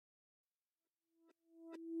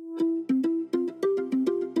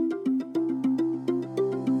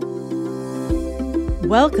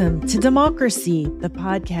Welcome to Democracy, the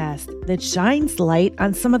podcast that shines light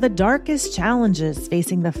on some of the darkest challenges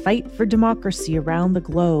facing the fight for democracy around the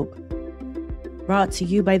globe. Brought to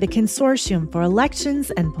you by the Consortium for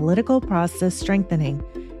Elections and Political Process Strengthening,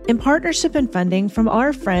 in partnership and funding from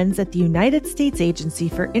our friends at the United States Agency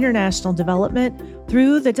for International Development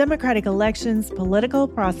through the Democratic Elections Political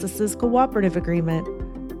Processes Cooperative Agreement.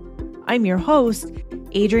 I'm your host,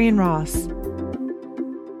 Adrienne Ross.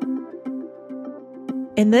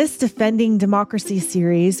 In this Defending Democracy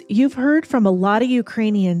series, you've heard from a lot of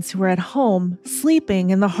Ukrainians who were at home, sleeping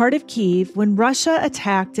in the heart of Kyiv when Russia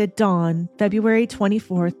attacked at dawn, February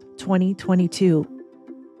 24th, 2022.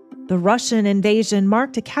 The Russian invasion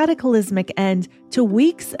marked a cataclysmic end to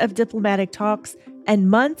weeks of diplomatic talks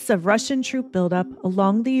and months of Russian troop buildup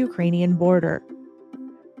along the Ukrainian border.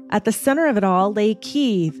 At the center of it all lay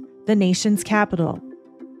Kyiv, the nation's capital.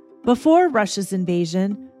 Before Russia's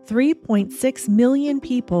invasion, 3.6 million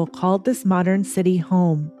people called this modern city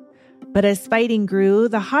home. But as fighting grew,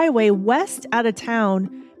 the highway west out of town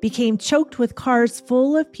became choked with cars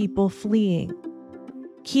full of people fleeing.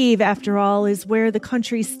 Kyiv, after all, is where the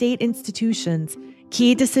country's state institutions,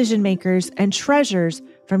 key decision makers, and treasures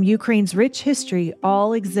from Ukraine's rich history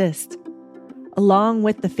all exist. Along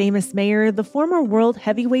with the famous mayor, the former world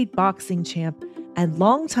heavyweight boxing champ, and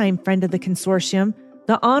longtime friend of the consortium,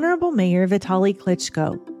 the Honorable Mayor Vitaly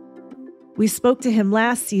Klitschko. We spoke to him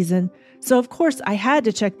last season, so of course I had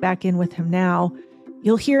to check back in with him now.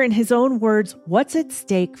 You'll hear in his own words what's at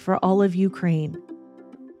stake for all of Ukraine.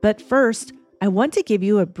 But first, I want to give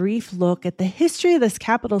you a brief look at the history of this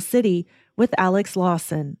capital city with Alex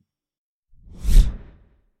Lawson.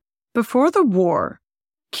 Before the war,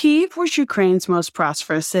 Kyiv was Ukraine's most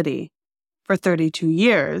prosperous city. For 32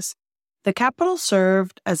 years, the capital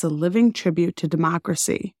served as a living tribute to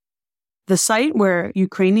democracy, the site where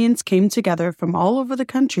Ukrainians came together from all over the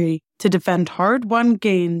country to defend hard-won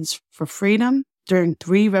gains for freedom during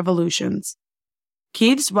 3 revolutions.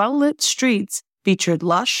 Kyiv's well-lit streets featured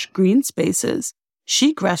lush green spaces,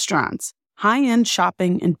 chic restaurants, high-end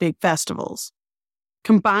shopping, and big festivals.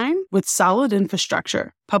 Combined with solid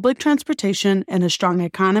infrastructure, public transportation, and a strong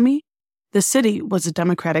economy, the city was a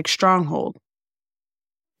democratic stronghold.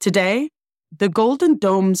 Today, the golden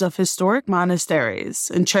domes of historic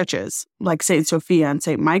monasteries and churches, like St. Sophia and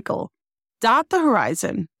St. Michael, dot the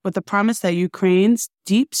horizon with the promise that Ukraine's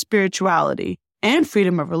deep spirituality and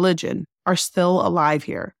freedom of religion are still alive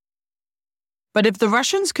here. But if the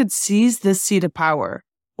Russians could seize this seat of power,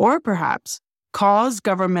 or perhaps cause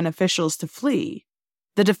government officials to flee,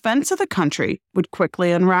 the defense of the country would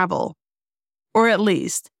quickly unravel. Or at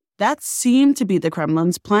least, that seemed to be the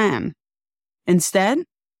Kremlin's plan. Instead,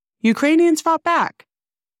 Ukrainians fought back.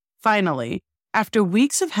 Finally, after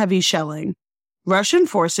weeks of heavy shelling, Russian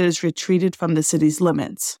forces retreated from the city's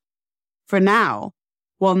limits. For now,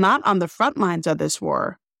 while not on the front lines of this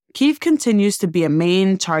war, Kyiv continues to be a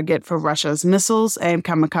main target for Russia's missiles and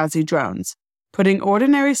kamikaze drones, putting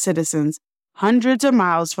ordinary citizens hundreds of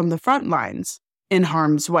miles from the front lines in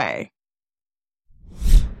harm's way.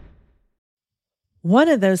 One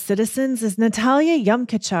of those citizens is Natalia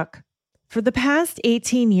Yumkichuk. For the past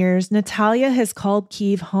 18 years, Natalia has called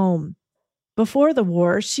Kyiv home. Before the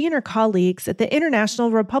war, she and her colleagues at the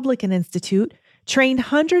International Republican Institute trained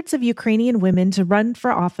hundreds of Ukrainian women to run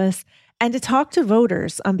for office and to talk to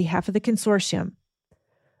voters on behalf of the consortium.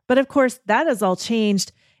 But of course, that has all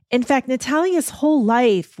changed. In fact, Natalia's whole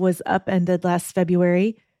life was upended last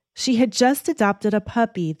February. She had just adopted a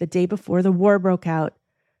puppy the day before the war broke out.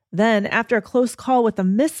 Then, after a close call with a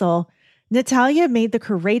missile, Natalia made the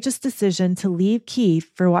courageous decision to leave Kyiv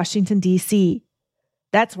for Washington, D.C.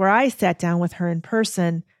 That's where I sat down with her in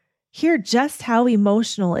person, hear just how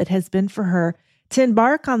emotional it has been for her to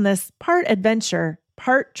embark on this part adventure,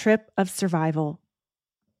 part trip of survival.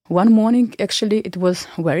 One morning, actually, it was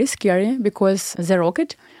very scary because the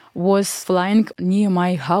rocket was flying near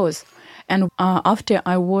my house. And after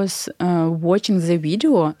I was watching the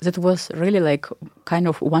video, that was really like kind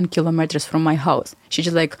of 1 kilometer from my house. She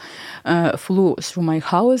just flew through my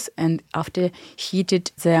house and after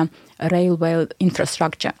hit the railway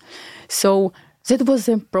infrastructure. So that was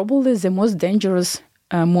probably the most dangerous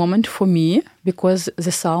moment for me because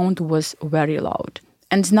the sound was very loud.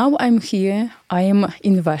 And now I'm here. I am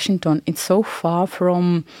in Washington. It's so far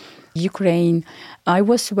from Ukraine. I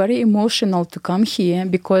was very emotional to come here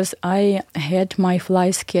because I had my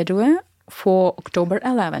flight schedule for October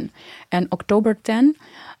 11. And October 10,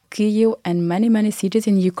 Kyiv and many cities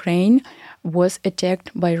in Ukraine was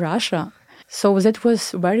attacked by Russia. So that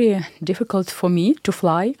was very difficult for me to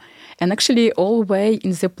fly. And actually, all the way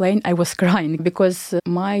in the plane, I was crying because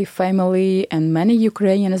my family and many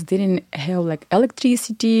Ukrainians didn't have like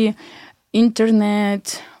electricity,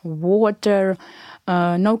 internet, water,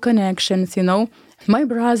 no connections, My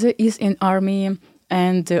brother is in army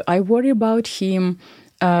and I worry about him.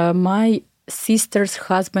 My sister's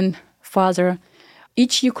husband, father,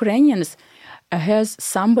 each Ukrainian has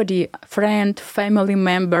somebody, friend, family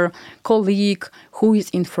member, colleague who is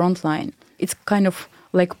in front line. It's kind of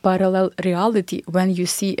like parallel reality when you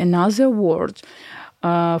see another world.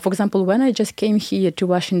 For example, when I just came here to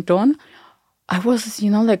Washington, I was,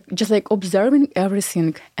 just observing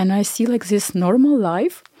everything, and I see like this normal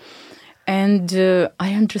life. And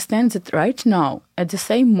I understand that right now, at the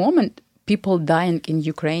same moment, people dying in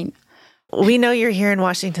Ukraine. We know you're here in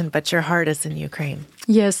Washington, but your heart is in Ukraine.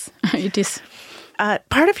 Yes, it is.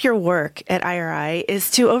 Part of your work at IRI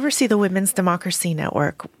is to oversee the Women's Democracy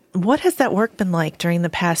Network. What has that work been like during the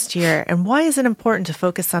past year, and why is it important to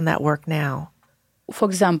focus on that work now? For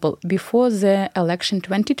example, before the election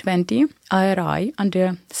 2020, IRI,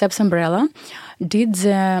 under SEP's umbrella, did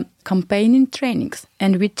the campaigning trainings,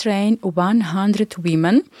 and we trained 100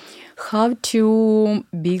 women how to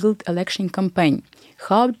build election campaign,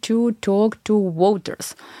 how to talk to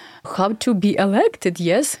voters, how to be elected,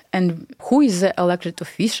 yes, and who is the elected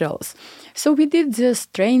officials. So we did these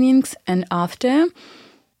trainings, and after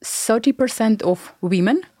 30% of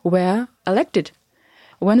women were elected.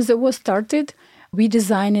 When the war started, we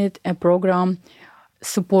designed a program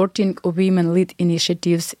supporting women-led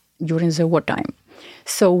initiatives during the wartime.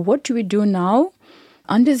 So what we do now,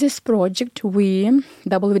 under this project, we,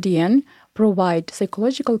 WDN, provide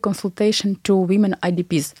psychological consultation to women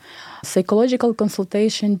IDPs, psychological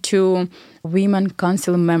consultation to women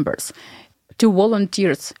council members, to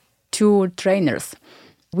volunteers, to trainers.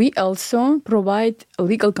 We also provide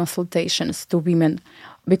legal consultations to women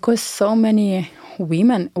because so many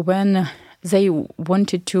women, when they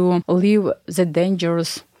wanted to leave the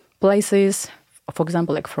dangerous places, for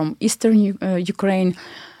example, like from eastern Ukraine,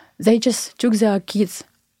 they just took their kids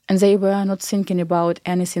and they were not thinking about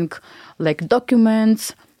anything like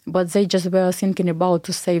documents, but they just were thinking about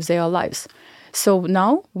to save their lives. So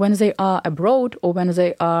now, when they are abroad or when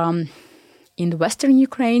they are in Western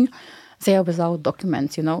Ukraine, they are without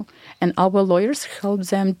documents, and our lawyers help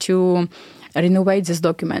them to renovate this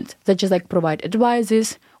document. They just provide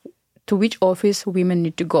advices to which office women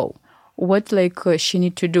need to go, what she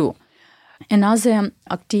need to do. Another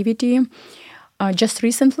activity, just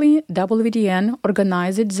recently, WDN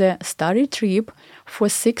organized the study trip for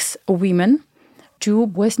 6 women to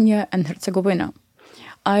Bosnia and Herzegovina.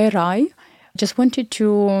 IRI just wanted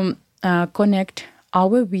to connect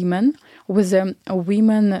our women with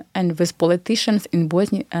women and with politicians in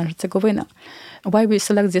Bosnia and Herzegovina. Why we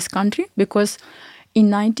select this country? Because in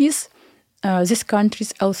 90s, these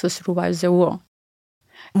countries also survived the war.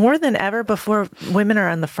 More than ever before, women are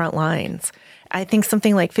on the front lines. I think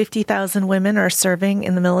something like 50,000 women are serving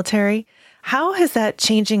in the military. How is that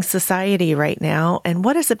changing society right now? And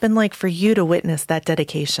what has it been like for you to witness that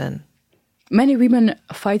dedication? Many women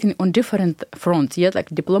fighting on different fronts, like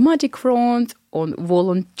diplomatic front, on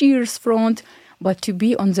volunteers front, but to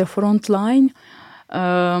be on the front line,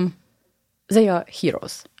 they are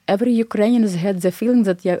heroes. Every Ukrainian had the feeling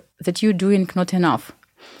that you're doing not enough.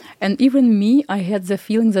 And even me, I had the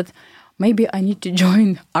feeling that maybe I need to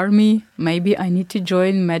join army, maybe I need to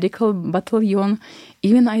join medical battalion.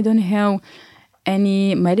 Even I don't have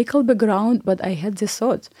any medical background, but I had this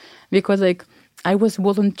thought because I was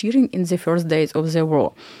volunteering in the first days of the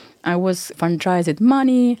war. I was fundraising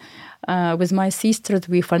money. With my sisters,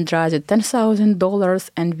 we fundraised $10,000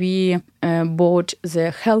 and we bought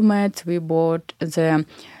the helmets, we bought the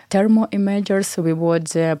thermo imagers, we bought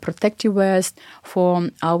the protective vest for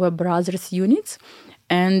our brothers' units.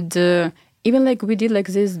 And even we did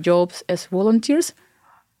these jobs as volunteers,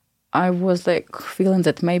 I was feeling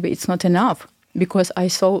that maybe it's not enough because I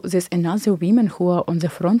saw these another women who are on the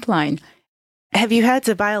front line. Have you had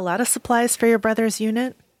to buy a lot of supplies for your brother's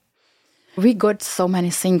unit? We got so many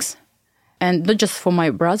things. And not just for my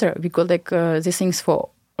brother, we got these things for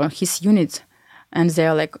his unit. And they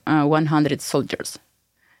are 100 soldiers.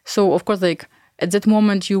 So, of course, at that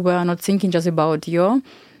moment, you were not thinking just about your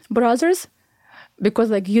brothers. Because,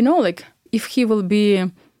 if he will be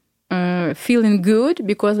feeling good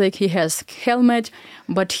because, he has helmet,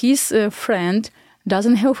 but his friend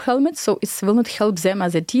doesn't have helmet, so it will not help them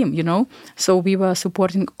as a team, So we were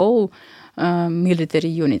supporting all military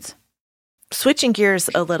units. Switching gears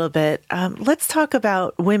a little bit, let's talk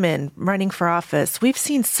about women running for office. We've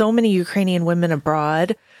seen so many Ukrainian women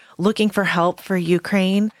abroad. looking for help for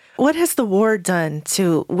Ukraine. What has the war done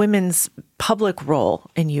to women's public role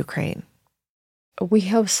in Ukraine? We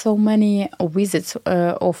have so many visits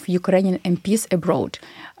of Ukrainian MPs abroad.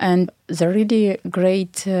 And the really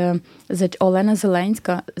great that Olena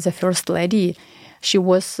Zelenska, the First Lady, she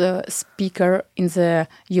was a speaker in the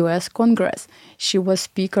US Congress. She was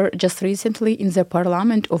speaker just recently in the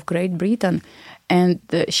Parliament of Great Britain. And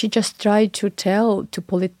she just tried to tell to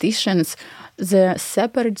politicians the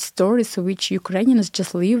separate stories which Ukrainians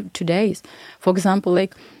just live today. For example,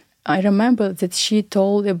 like I remember that she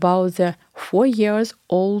told about the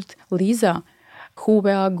 4-year-old Lisa who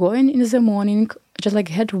were going in the morning, just like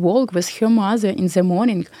had walk with her mother in the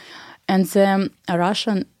morning. And the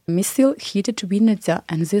Russian missile hit Vinnytsia,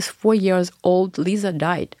 and this 4-year-old Lisa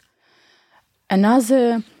died.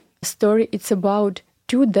 Another story, it's about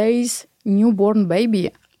 2 days newborn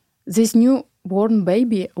baby. This newborn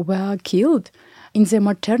baby were killed in the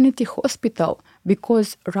maternity hospital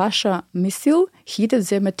because Russia missile hit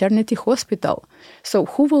the maternity hospital. So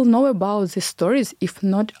who will know about these stories if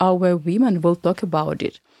not our women will talk about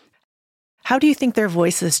it? How do you think their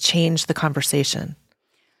voices change the conversation?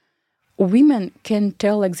 Women can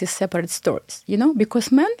tell like these separate stories,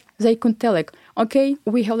 because men, they can tell like, okay,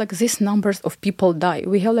 we have like these numbers of people die.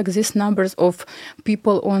 We have like these numbers of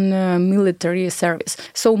people on military service.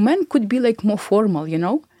 So men could be like more formal,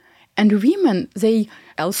 And women, they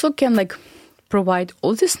also can like provide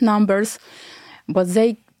all these numbers, but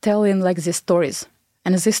they tell in like these stories.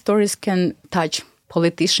 And these stories can touch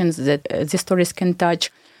politicians, that these stories can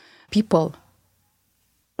touch people.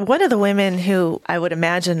 One of the women who I would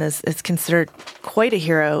imagine is considered quite a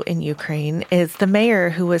hero in Ukraine is the mayor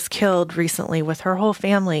who was killed recently with her whole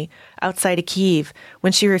family outside of Kyiv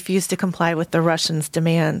when she refused to comply with the Russians'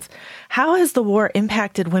 demands. How has the war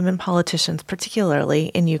impacted women politicians, particularly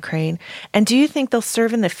in Ukraine? And do you think they'll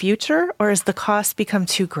serve in the future, or has the cost become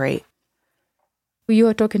too great? You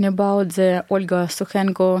are talking about the Olga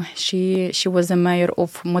Sukhenko. She was the mayor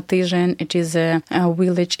of Motyzhin. It is a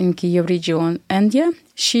village in Kyiv region. And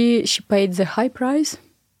she paid the high price.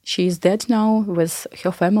 She is dead now with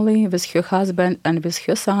her family, with her husband and with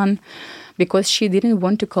her son, because she didn't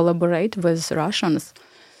want to collaborate with Russians.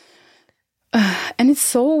 And it's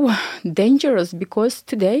so dangerous because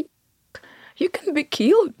today you can be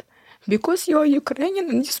killed because you are Ukrainian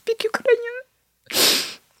and you speak Ukrainian.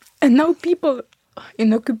 And now people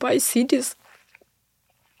in occupied cities,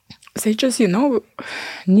 they just,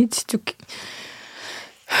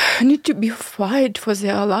 need to be fight for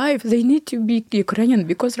their life. They need to be Ukrainian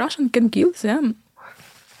because Russian can kill them.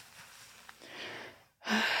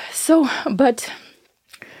 So, but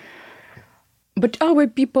our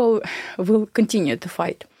people will continue to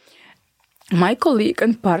fight. My colleague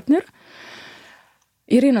and partner,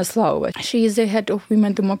 Irina Slavova, she is the head of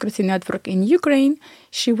Women Democracy Network in Ukraine.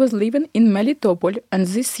 She was living in Melitopol, and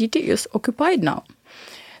this city is occupied now.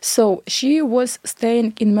 So she was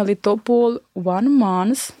staying in Melitopol 1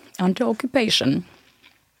 month under occupation.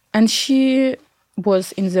 And she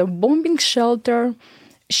was in the bombing shelter.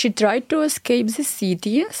 She tried to escape the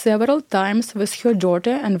city several times with her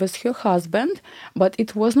daughter and with her husband, but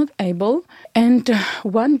it was not able. And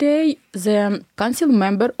one day, the council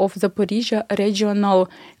member of the Zaporizhzhia Regional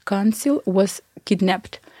Council was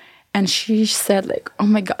kidnapped. And she said, oh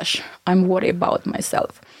my gosh, I'm worried about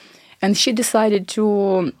myself. And she decided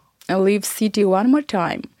to leave city one more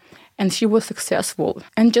time. And she was successful.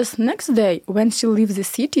 And just next day, when she leaves the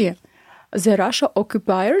city, the Russia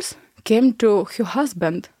occupiers came to her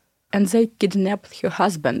husband and they kidnapped her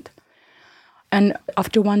husband. And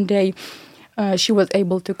after one day, she was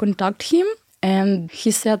able to contact him. And he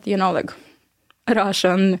said,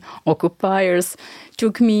 Russian occupiers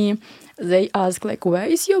took me. They asked, where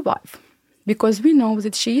is your wife? Because we know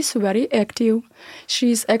that she is very active. She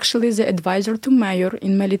is actually the advisor to mayor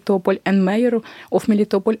in Melitopol, and mayor of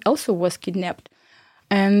Melitopol also was kidnapped.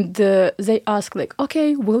 And they asked,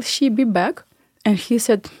 okay, will she be back? And he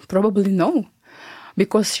said, probably no,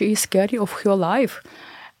 because she is scared of her life.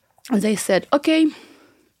 And they said, okay,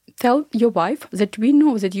 tell your wife that we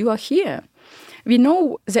know that you are here. We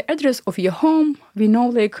know the address of your home. We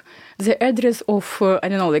know, the address of,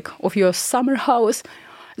 of your summer house.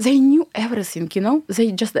 They knew everything,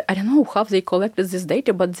 They just, I don't know how they collected this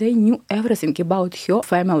data, but they knew everything about her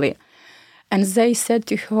family. And they said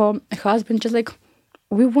to her husband, just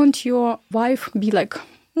we want your wife be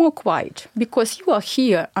more quiet because you are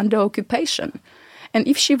here under occupation. And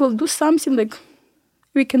if she will do something,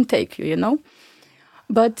 we can take you,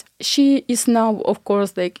 But she is now, of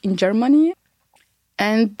course, in Germany.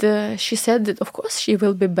 And she said that, of course, she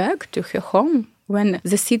will be back to her home when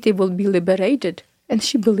the city will be liberated. And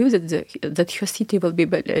she believes that her city will be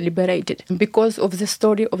liberated. Because of the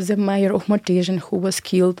story of the mayor of Motezhin who was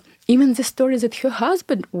killed, even the story that her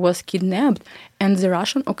husband was kidnapped and the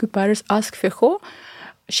Russian occupiers asked for her,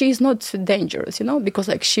 she is not dangerous, because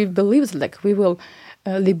she believes we will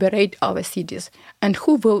liberate our cities. And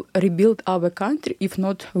who will rebuild our country if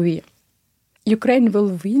not we? Ukraine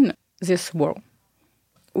will win this war.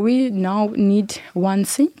 We now need one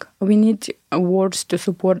thing. We need words to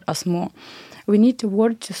support us more. We need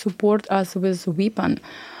words to support us with weapon.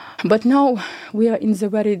 But now we are in the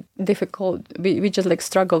very difficult, we just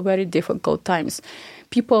struggle very difficult times.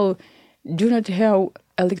 People do not have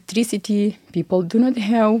electricity. People do not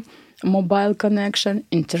have mobile connection,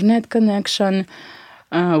 internet connection,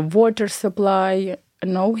 water supply,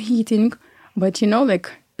 no heating. But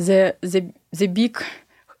the big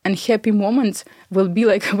and happy moments will be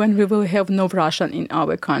when we will have no Russian in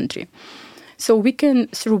our country. So we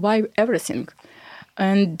can survive everything.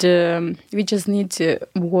 And we just need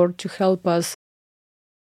war to help us.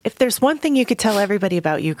 If there's one thing you could tell everybody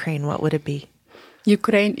about Ukraine, what would it be?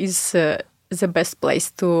 Ukraine is the best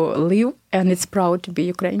place to live, and it's proud to be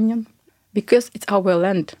Ukrainian because it's our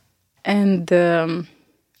land. And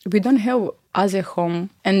we don't have other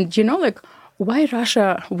home. And why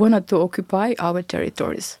Russia wanted to occupy our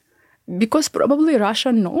territories? Because probably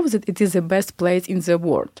Russia knows that it is the best place in the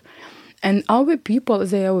world. And our people,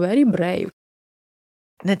 they are very brave.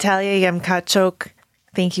 Natalia Yemkachuk,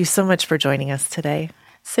 thank you so much for joining us today.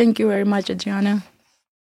 Thank you very much, Adriana.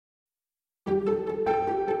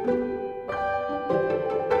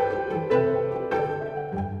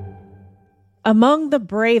 Among the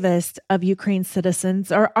bravest of Ukraine's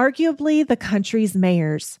citizens are arguably the country's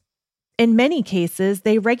mayors. In many cases,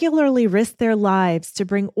 they regularly risk their lives to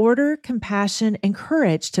bring order, compassion, and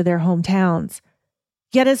courage to their hometowns.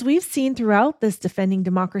 Yet, as we've seen throughout this Defending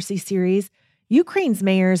Democracy series, Ukraine's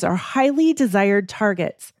mayors are highly desired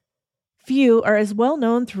targets. Few are as well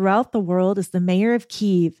known throughout the world as the mayor of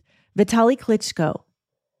Kyiv, Vitaly Klitschko.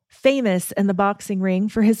 Famous in the boxing ring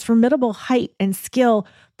for his formidable height and skill,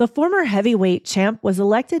 the former heavyweight champ was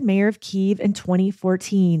elected mayor of Kyiv in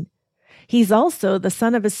 2014. He's also the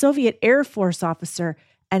son of a Soviet Air Force officer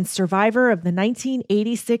and survivor of the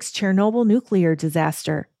 1986 Chernobyl nuclear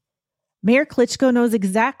disaster. Mayor Klitschko knows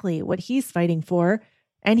exactly what he's fighting for,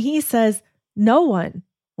 and he says no one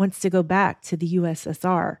wants to go back to the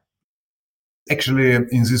USSR. Actually,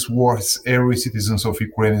 in this war, every citizen of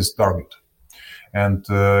Ukraine is target. And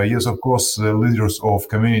yes, of course, leaders of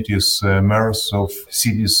communities, mayors of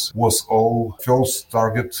cities was all first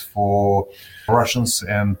target for Russians,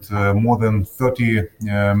 and more than 30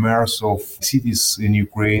 mayors of cities in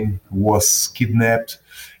Ukraine was kidnapped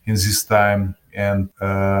in this time. And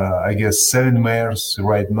I guess 7 mayors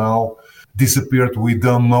right now disappeared. We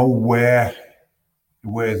don't know where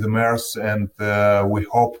the mayors, and we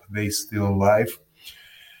hope they still alive.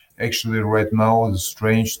 Actually, right now is a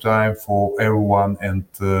strange time for everyone, and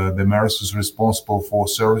the mayors is responsible for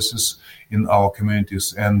services in our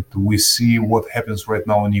communities. And we see what happens right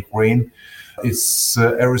now in Ukraine. It's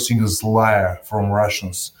everything is lie from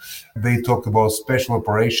Russians. They talk about special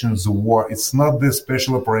operations, the war. It's not the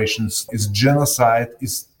special operations. It's genocide.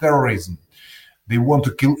 It's terrorism. They want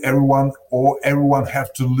to kill everyone, or everyone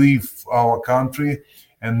have to leave our country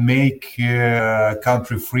and make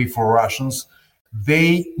country free for Russians.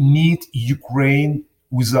 They need Ukraine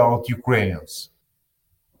without Ukrainians.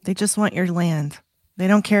 They just want your land. They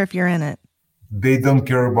don't care if you're in it. They don't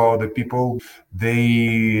care about the people.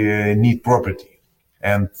 They need property.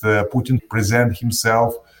 And Putin present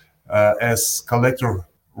himself as collector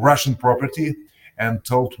Russian property and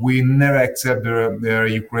told we never accept the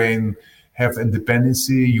Ukraine have independence.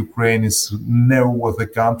 Ukraine is never was a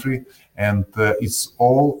country, and it's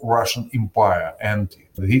all Russian empire. And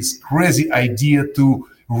his crazy idea to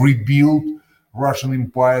rebuild Russian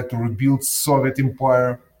empire, to rebuild Soviet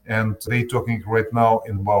empire, and they talking right now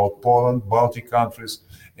about Poland, Baltic countries,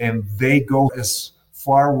 and they go as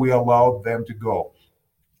far we allow them to go.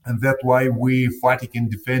 And that's why we fighting and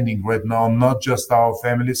defending right now, not just our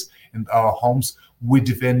families and our homes. We're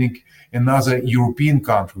defending another European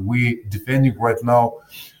country. We're defending right now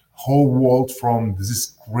whole world from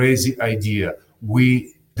this crazy idea.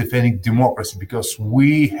 We defending democracy because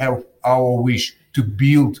we have our wish to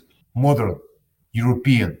build modern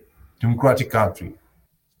European democratic country.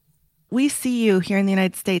 We see you here in the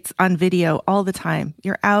United States on video all the time.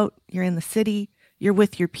 You're out, you're in the city, you're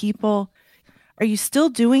with your people. Are you still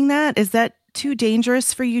doing that? Is that too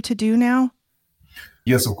dangerous for you to do now?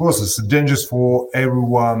 Yes, of course, it's dangerous for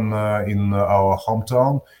everyone in our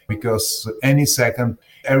hometown because any second,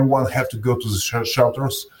 everyone have to go to the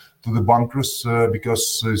shelters. to the bunkers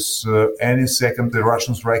because any second the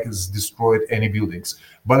Russian rockets destroyed any buildings.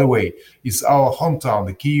 By the way, it's our hometown.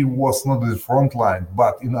 The Kyiv was not the front line,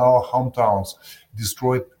 but in our hometowns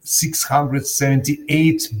destroyed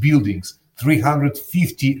 678 buildings,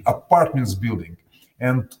 350 apartments building,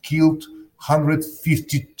 and killed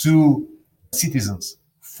 152 citizens,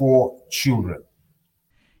 4 children.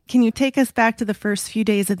 Can you take us back to the first few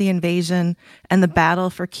days of the invasion and the battle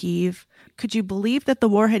for Kyiv? Could you believe that the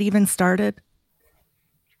war had even started?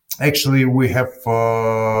 Actually, we have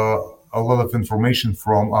a lot of information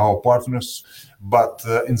from our partners, but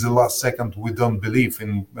in the last second, we don't believe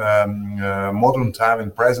in modern time,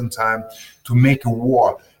 in present time, to make a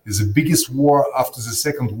war. It's the biggest war after the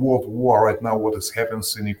Second World War right now, what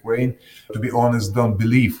happens in Ukraine. To be honest, don't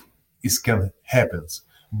believe it can happen.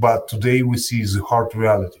 But today we see the hard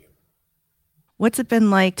reality. What's it been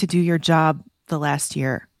like to do your job the last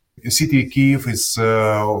year? The city of Kyiv is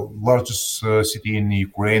largest city in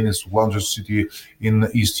Ukraine, is largest city in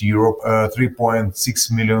East Europe,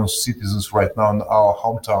 3.6 million citizens right now in our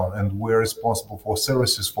hometown, and we're responsible for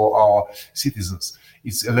services for our citizens.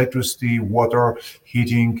 It's electricity, water,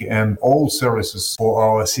 heating, and all services for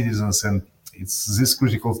our citizens. And it's this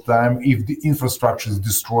critical time. If the infrastructure is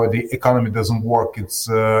destroyed, the economy doesn't work. It's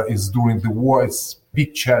during the war. It's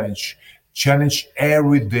big challenge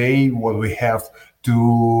every day. What we have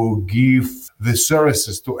to give the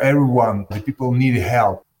services to everyone. The people need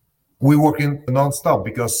help. We're working non-stop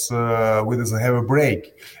because we doesn't have a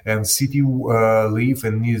break, and city live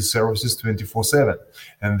and need services 24/7,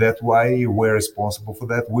 and that's why we're responsible for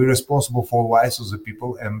that. We're responsible for lives of the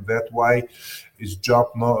people, and that's why it's job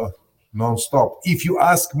non-stop. If you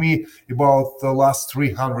ask me about the last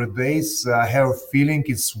 300 days, I have a feeling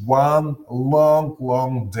it's one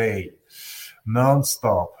long day,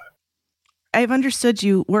 non-stop. I've understood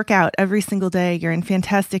you work out every single day. You're in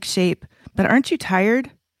fantastic shape, but aren't you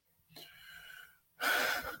tired?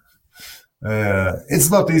 It's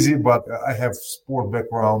not easy, but I have sport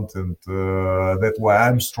background, and that's why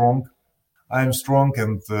I'm strong. I'm strong,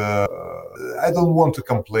 and I don't want to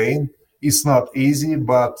complain. It's not easy,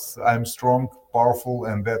 but I'm strong, powerful,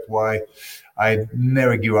 and that's why I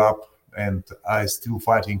never give up, and I still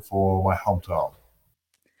fighting for my hometown.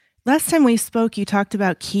 Last time we spoke, you talked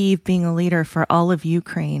about Kyiv being a leader for all of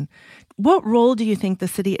Ukraine. What role do you think the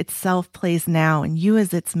city itself plays now, and you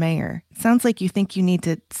as its mayor? It sounds like you think you need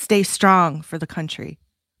to stay strong for the country.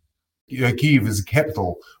 Kyiv is the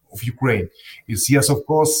capital of Ukraine. It's, yes, of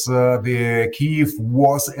course, the Kyiv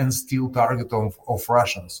was and still target of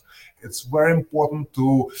Russians. It's very important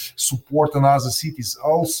to support another cities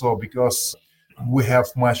also because we have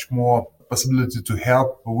much more possibility to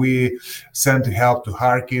help. We send help to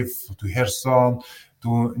Kharkiv, to Kherson,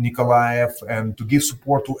 to Nikolaev, and to give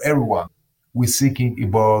support to everyone. We're thinking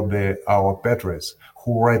about our patriots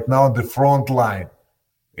who right now on the front line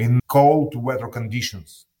in cold weather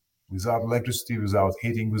conditions, without electricity, without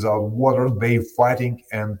heating, without water, they fighting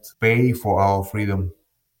and pay for our freedom.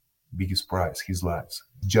 Biggest price, his lives.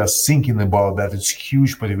 Just thinking about that is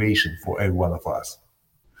huge motivation for every one of us.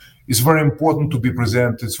 It's very important to be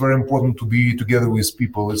present. It's very important to be together with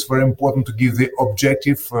people. It's very important to give the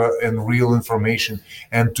objective and real information,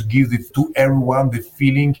 and to give to everyone the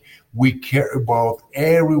feeling we care about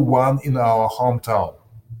everyone in our hometown.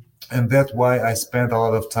 And that's why I spend a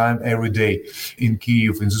lot of time every day in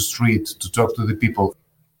Kyiv, in the street, to talk to the people.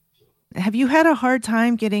 Have you had a hard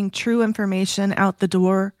time getting true information out the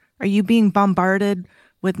door? Are you being bombarded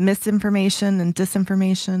with misinformation and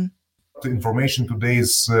disinformation? The information today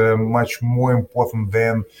is much more important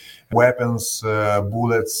than weapons,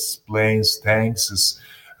 bullets, planes, tanks.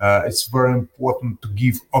 It's very important to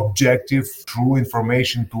give objective, true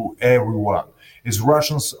information to everyone. As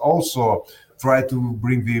Russians also try to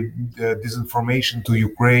bring the disinformation to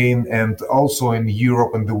Ukraine and also in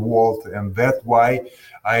Europe and the world, and that's why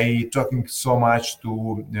I talking so much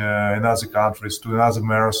to another countries, to another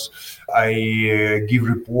mayors. I give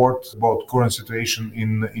reports about current situation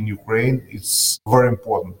in Ukraine. It's very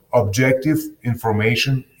important. Objective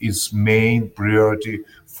information is main priority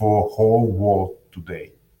for whole world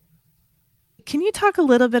today. Can you talk a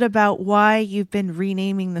little bit about why you've been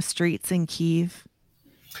renaming the streets in Kyiv?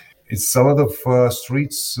 It's a lot of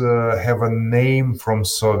streets have a name from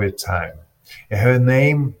Soviet time. They have a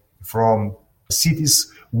name from cities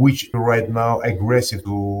which right now aggressive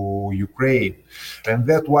to Ukraine. And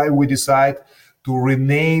that's why we decide to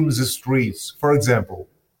rename the streets. For example,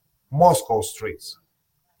 Moscow streets.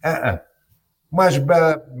 Much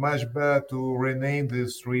better to rename the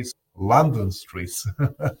streets London streets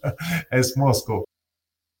as Moscow.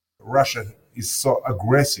 Russia is so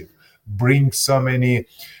aggressive, brings so many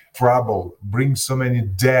trouble, bring so many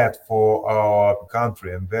debt for our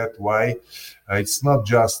country. And that's why it's not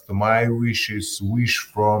just my wish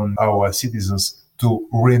from our citizens to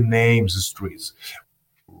rename the streets.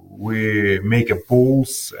 We make a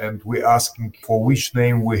polls and we're asking for which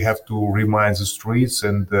name we have to remind the streets,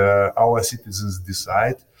 and our citizens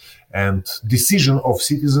decide. And decision of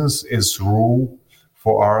citizens is rule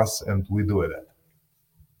for us, and we do that.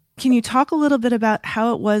 Can you talk a little bit about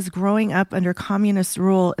how it was growing up under communist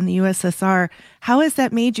rule in the USSR? How has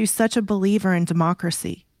that made you such a believer in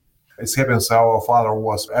democracy? It happens our father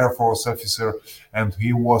was Air Force officer and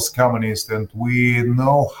he was communist, and we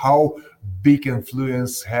know how big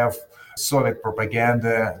influence have Soviet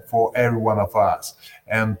propaganda for every one of us.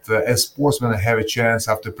 And as sportsmen, I have a chance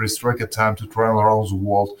after perestroika time to travel around the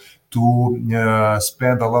world, to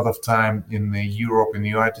spend a lot of time in Europe, in the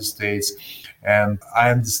United States. And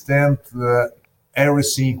I understand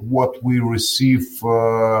everything what we receive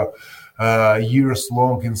years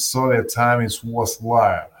long in Soviet times was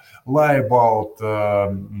lie about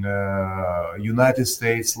United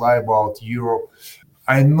States, lie about Europe.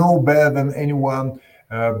 I know better than anyone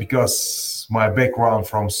because my background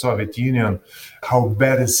from Soviet Union, how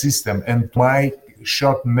bad a system. And my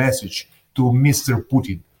short message to Mr.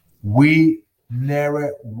 Putin: we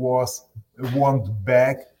never want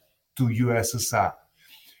back to USSR.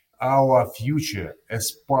 Our future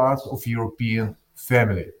as part of European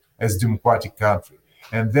family, as democratic country.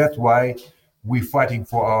 And that's why we're fighting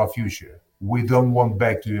for our future. We don't want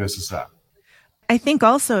back to USSR. I think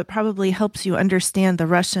also it probably helps you understand the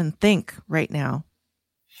Russian think right now.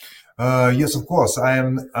 Yes, of course, I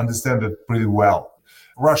understand it pretty well.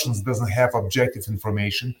 Russians doesn't have objective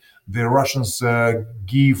information. The Russians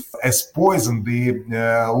give as poison the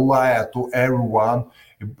lie to everyone.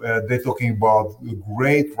 They're talking about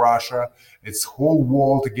great Russia. It's whole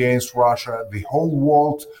world against Russia. The whole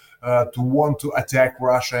world to want to attack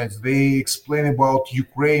Russia. And they explain about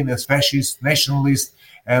Ukraine as fascist, nationalist,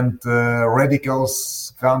 and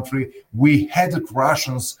radicals country. We hated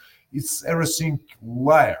Russians. It's everything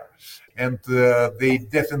liar. And they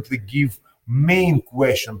definitely give main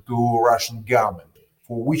question to Russian government.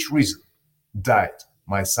 For which reason died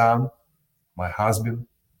my son, my husband,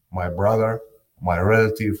 my brother, my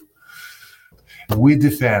relative? We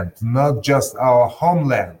defend not just our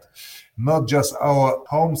homeland, not just our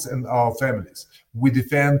homes and our families. We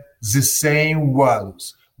defend the same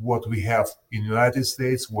values what we have in the United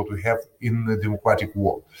States, what we have in the democratic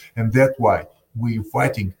world. And that's why we're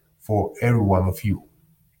fighting for every one of you.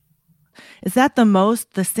 Is that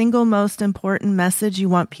the single most important message you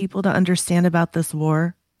want people to understand about this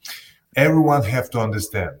war? Everyone have to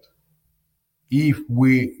understand. If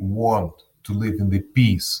we want to live in the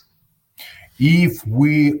peace, if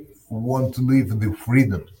we want to live in the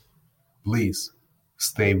freedom, please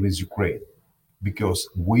stay with Ukraine. Because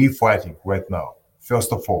we're fighting right now,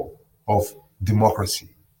 first of all, of democracy.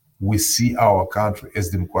 We see our country as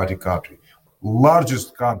democratic country.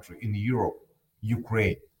 Largest country in Europe,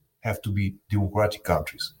 Ukraine, have to be democratic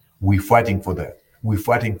countries. We're fighting for that. We're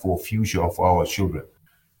fighting for the future of our children.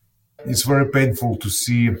 It's very painful to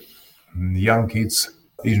see young kids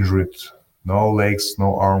injured, no legs,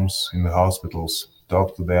 no arms in the hospitals,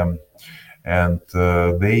 talk to them. And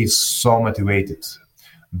they so motivated.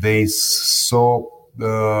 They so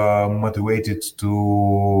motivated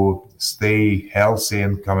to stay healthy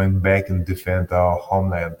and coming back and defend our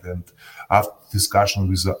homeland. And after discussion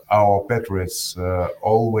with our patriots,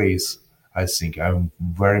 always, I think I'm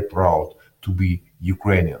very proud to be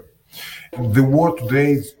Ukrainian. The war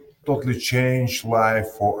today totally changed life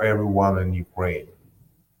for everyone in Ukraine.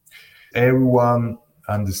 Everyone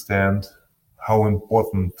understands how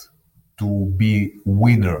important to be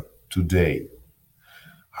winner today,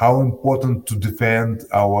 how important to defend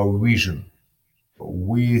our vision.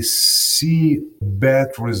 We see bad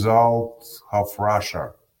results of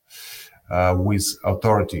Russia with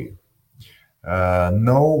authority.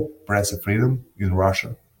 No press freedom in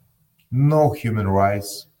Russia, no human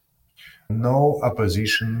rights, no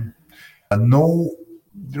opposition, no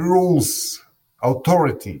rules,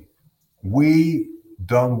 authority. We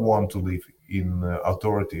don't want to live in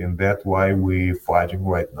authority, and that's why we're fighting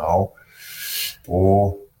right now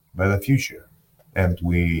for a better future. And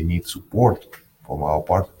we need support from our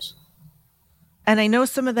partners. And I know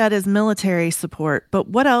some of that is military support, but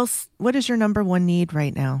what else? What is your number one need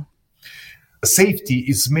right now? Safety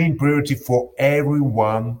is main priority for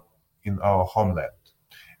everyone in our homeland.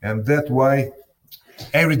 And that's why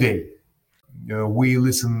every day we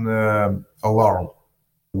listen alarm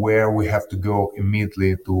where we have to go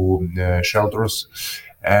immediately to shelters.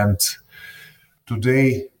 And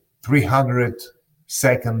today, 300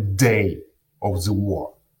 second day of the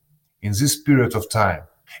war. In this period of time,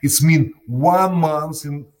 it's mean 1 month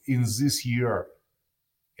in this year,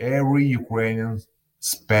 every Ukrainian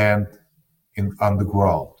spent in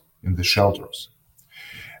underground, in the shelters.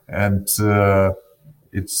 And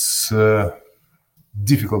it's a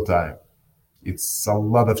difficult time. It's a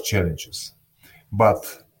lot of challenges. But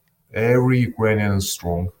every Ukrainian is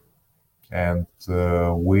strong. And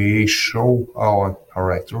we show our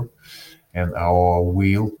character and our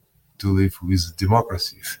will to live with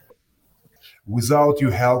democracy. Without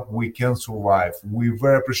your help, we can't survive. We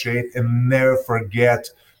very appreciate and never forget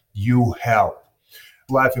your help.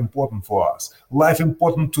 Life important for us. Life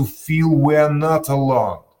important to feel we are not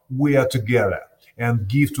alone. We are together and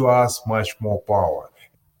give to us much more power.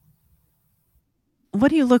 What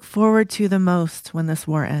do you look forward to the most when this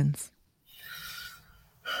war ends?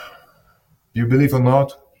 You believe or not,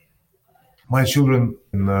 my children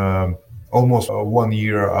almost 1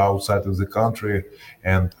 year outside of the country,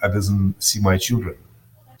 and I didn't see my children.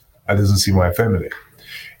 I didn't see my family.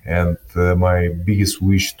 And my biggest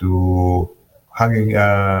wish to hanging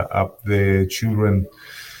up the children,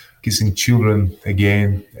 kissing children again,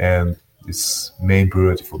 and it's main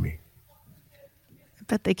priority for me. I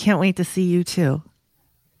bet they can't wait to see you too.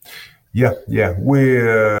 Yeah.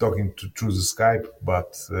 We're talking through the Skype, but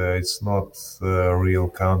it's not real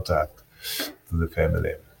contact to the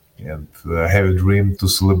family. And I have a dream to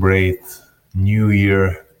celebrate New Year,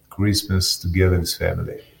 Christmas together with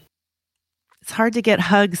family. It's hard to get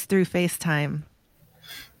hugs through FaceTime.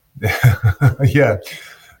 Yeah,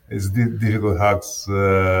 it's difficult hugs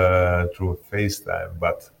through FaceTime,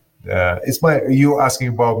 but you asking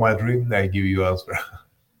about my dream, I give you answer.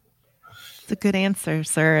 It's a good answer,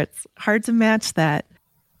 sir. It's hard to match that.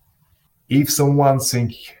 If someone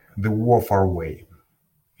thinks the war far away,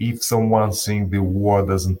 if someone thinks the war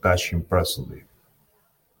doesn't touch him personally,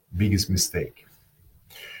 biggest mistake.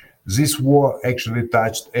 This war actually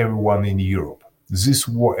touched everyone in Europe. This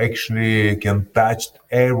war actually can touch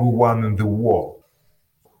everyone in the world.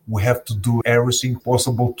 We have to do everything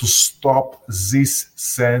possible to stop this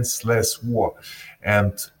senseless war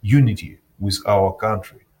and unity with our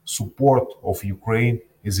country. Support of Ukraine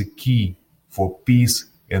is a key for peace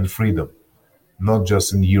and freedom, not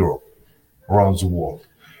just in Europe, around the world.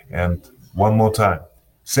 And one more time,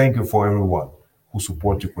 thank you for everyone who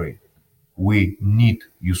support Ukraine. We need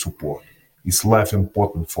your support. It's life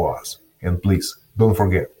important for us. And please, don't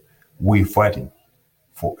forget, we're fighting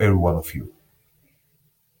for every one of you.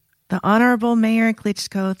 The Honorable Mayor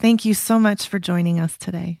Klitschko, thank you so much for joining us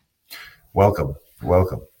today. Welcome.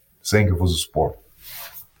 Thank you for the support.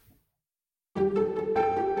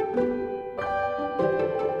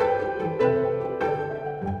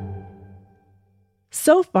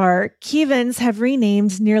 So far, Kievans have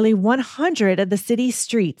renamed nearly 100 of the city's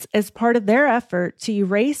streets as part of their effort to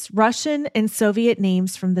erase Russian and Soviet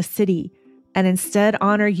names from the city and instead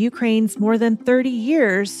honor Ukraine's more than 30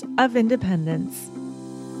 years of independence.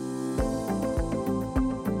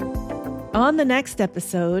 On the next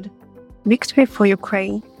episode, victory for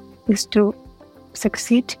Ukraine is to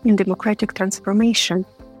succeed in democratic transformation.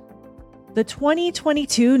 the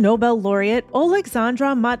 2022 Nobel laureate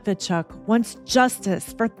Oleksandra Matvichuk wants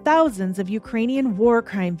justice for thousands of Ukrainian war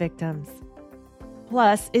crime victims.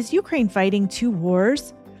 Plus, is Ukraine fighting two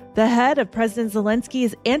wars? The head of President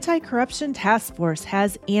Zelensky's anti-corruption task force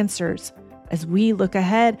has answers as we look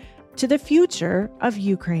ahead to the future of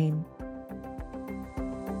Ukraine.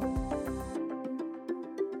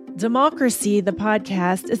 Democracy, the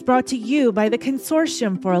podcast, is brought to you by the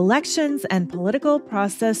Consortium for Elections and Political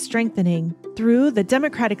Process Strengthening through the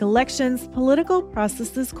Democratic Elections Political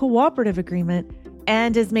Processes Cooperative Agreement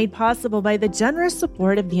and is made possible by the generous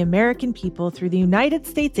support of the American people through the United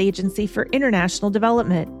States Agency for International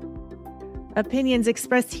Development. Opinions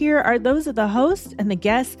expressed here are those of the host and the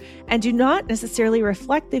guests and do not necessarily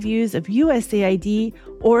reflect the views of USAID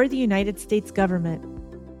or the United States government.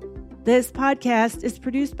 This podcast is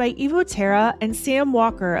produced by Ivo Terra and Sam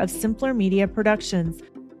Walker of Simpler Media Productions.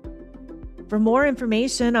 For more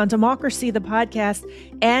information on Democracy, the podcast,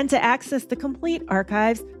 and to access the complete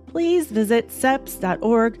archives, please visit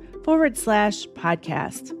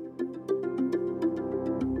seps.org/podcast.